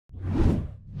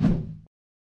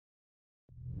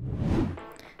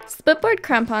Splitboard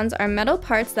crampons are metal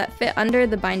parts that fit under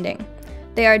the binding.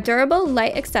 They are durable,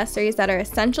 light accessories that are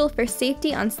essential for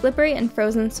safety on slippery and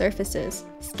frozen surfaces.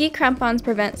 Ski crampons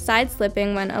prevent side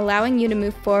slipping when allowing you to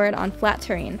move forward on flat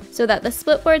terrain, so that the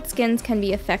splitboard skins can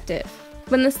be effective.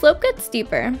 When the slope gets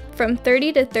steeper, from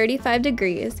 30 to 35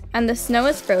 degrees, and the snow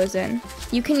is frozen,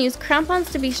 you can use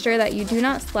crampons to be sure that you do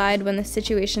not slide when the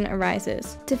situation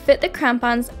arises. To fit the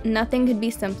crampons, nothing could be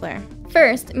simpler.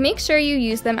 First, make sure you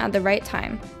use them at the right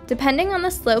time. Depending on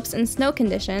the slopes and snow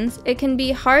conditions, it can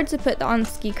be hard to put on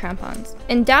ski crampons.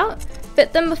 In doubt,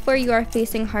 fit them before you are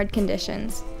facing hard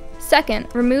conditions. Second,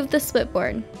 remove the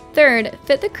splitboard. Third,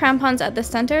 fit the crampons at the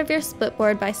center of your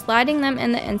splitboard by sliding them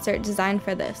in the insert designed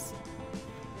for this.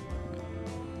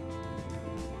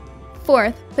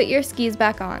 Fourth, put your skis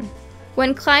back on.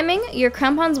 When climbing, your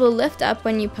crampons will lift up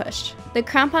when you push. The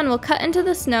crampon will cut into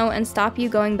the snow and stop you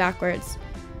going backwards.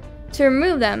 To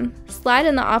remove them, slide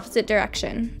in the opposite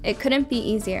direction. It couldn't be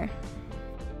easier.